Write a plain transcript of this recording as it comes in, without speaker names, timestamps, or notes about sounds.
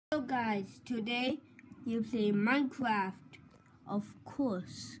guys, today you play Minecraft, of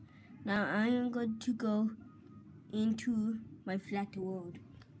course. Now I am going to go into my flat world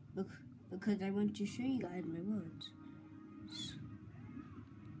because I want to show you guys my world.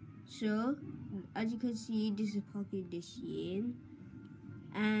 So as you can see, this is Pocket Edition,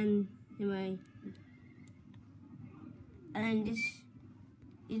 and this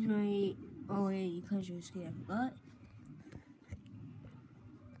is my you can't show screen, I forgot.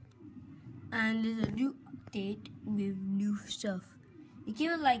 And there's a new update with new stuff. It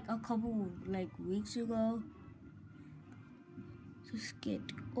came out like a couple weeks ago. Just get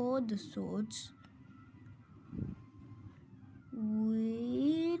all the swords,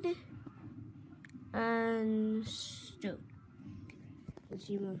 wood, and stone. Let's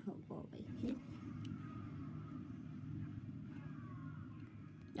see my hot ball right here.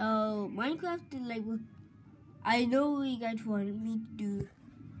 Oh, Minecraft is like what I know you guys want me to do.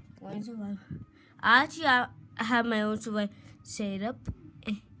 One survival. Actually, I have my own survival set up.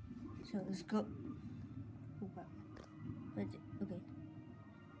 So let's go. Okay.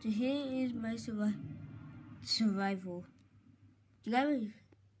 So here is my survival. You guys,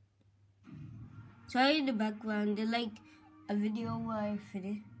 sorry in the background. There's like a video where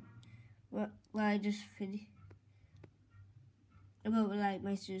I just finished about like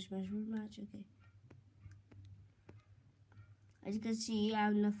my Super Smash Bros. Match. Okay. As you can see, I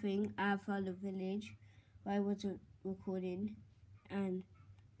have nothing. I found a village where I wasn't recording, and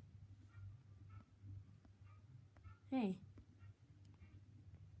hey,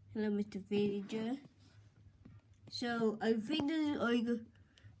 hello, Mr. Villager. So I think this is all you go.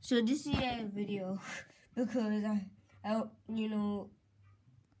 So this is a video because I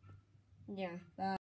yeah. Bye.